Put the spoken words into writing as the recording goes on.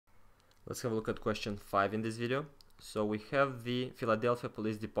Let's have a look at question 5 in this video. So we have the Philadelphia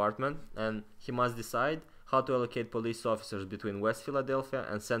Police Department, and he must decide how to allocate police officers between West Philadelphia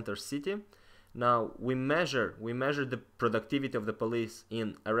and Center City. Now we measure the productivity of the police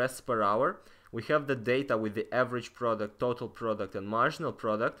in arrests per hour. We have the data with the average product, total product, and marginal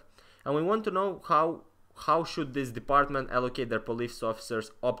product, and we want to know how should this department allocate their police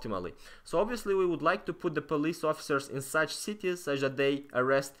officers optimally. So obviously we would like to put the police officers in such cities such that they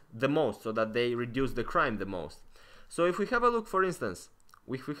arrest the most, so that they reduce the crime the most. So if we have a look, for instance,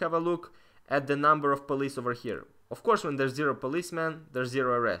 if we have a look at the number of police over here, of course when there's 0 policemen, there's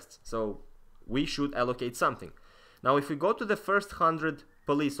 0 arrests, so we should allocate something. Now if we go to the first 100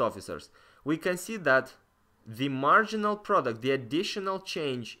 police officers, we can see that the marginal product, the additional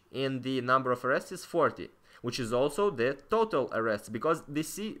change in the number of arrests is 40, which is also the total arrests, because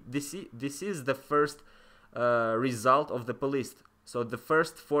this is the first result of the police. So the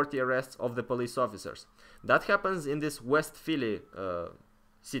first 40 arrests of the police officers. That happens in this West Philly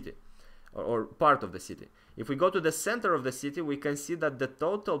city, or part of the city. If we go to the center of the city, we can see that the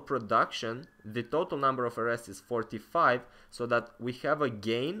total production, the total number of arrests is 45, so that we have a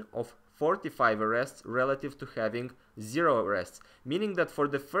gain of 45 arrests relative to having 0 arrests, meaning that for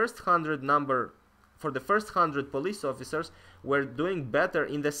the first 100 police officers, we're doing better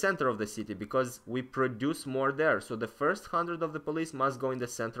in the center of the city because we produce more there. So the first 100 of the police must go in the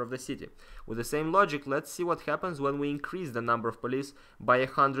center of the city. With the same logic, let's see what happens when we increase the number of police by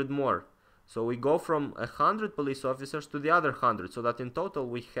 100 more. So we go from 100 police officers to the other 100, so that in total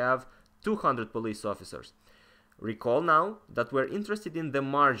we have 200 police officers. Recall now that we're interested in the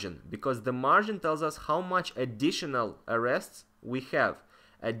margin, because the margin tells us how much additional arrests we have.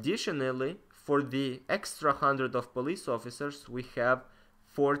 Additionally, for the extra 100 of police officers, we have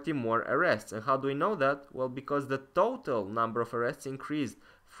 40 more arrests. And how do we know that? Well, because the total number of arrests increased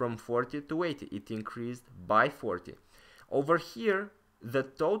from 40 to 80. It increased by 40. Over here, the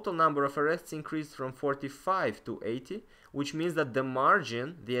total number of arrests increased from 45 to 80, which means that the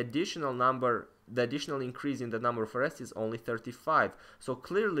margin, the additional increase in the number of arrests is only 35. So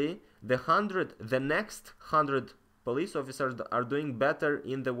clearly, the next 100 police officers are doing better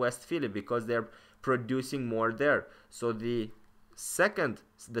in the West Philly because they're producing more there. So the second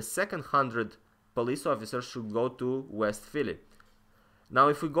 100 police officers should go to West Philly. Now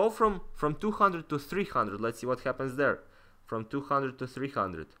if we go from 200 to 300, let's see what happens there. From 200 to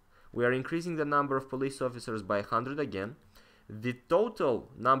 300, we are increasing the number of police officers by 100 again. The total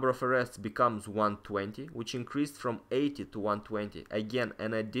number of arrests becomes 120, which increased from 80 to 120. Again,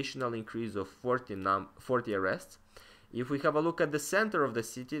 an additional increase of 40 arrests. If we have a look at the center of the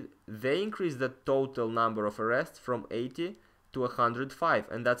city, they increase the total number of arrests from 80 to 105,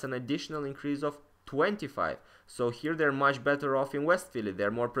 and that's an additional increase of 25. So here they're much better off in West Philly.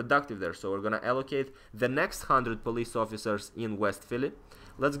 They're more productive there. So we're going to allocate the next 100 police officers in West Philly.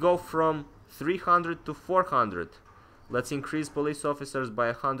 Let's go from 300 to 400. Let's increase police officers by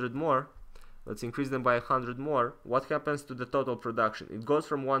 100 more. Let's increase them by 100 more. What happens to the total production? It goes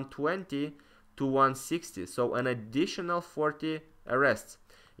from 120 to 160. So an additional 40 arrests.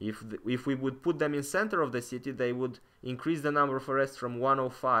 If we would put them in center of the city, they would increase the number of arrests from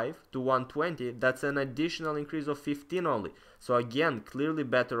 105 to 120. That's an additional increase of 15 only. So again, clearly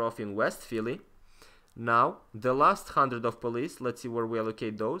better off in West Philly. Now, the last 100 of police, let's see where we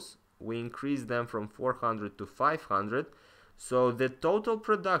allocate those. We increase them from 400 to 500. So the total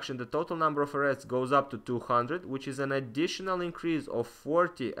production, the total number of arrests goes up to 200, which is an additional increase of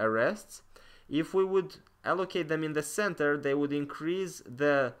 40 arrests. If we would allocate them in the center, they would increase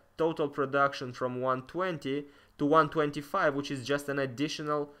the total production from 120 to 125, which is just an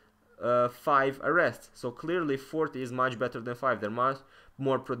additional 5 arrests. So clearly 40 is much better than 5. They're much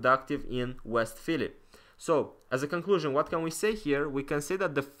more productive in West Philly. So as a conclusion, what can we say here? We can say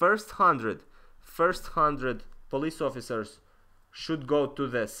that the first 100 police officers should go to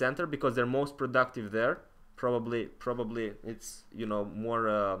the center because they're most productive there. Probably it's, you know,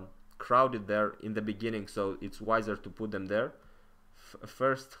 more crowded there in the beginning, so it's wiser to put them there.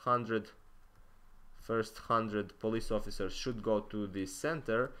 First 100 police officers should go to the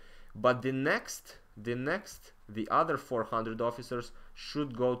center, but the other 400 officers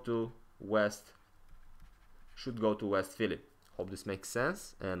should go to West Philly. Hope this makes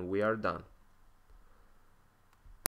sense, and we are done.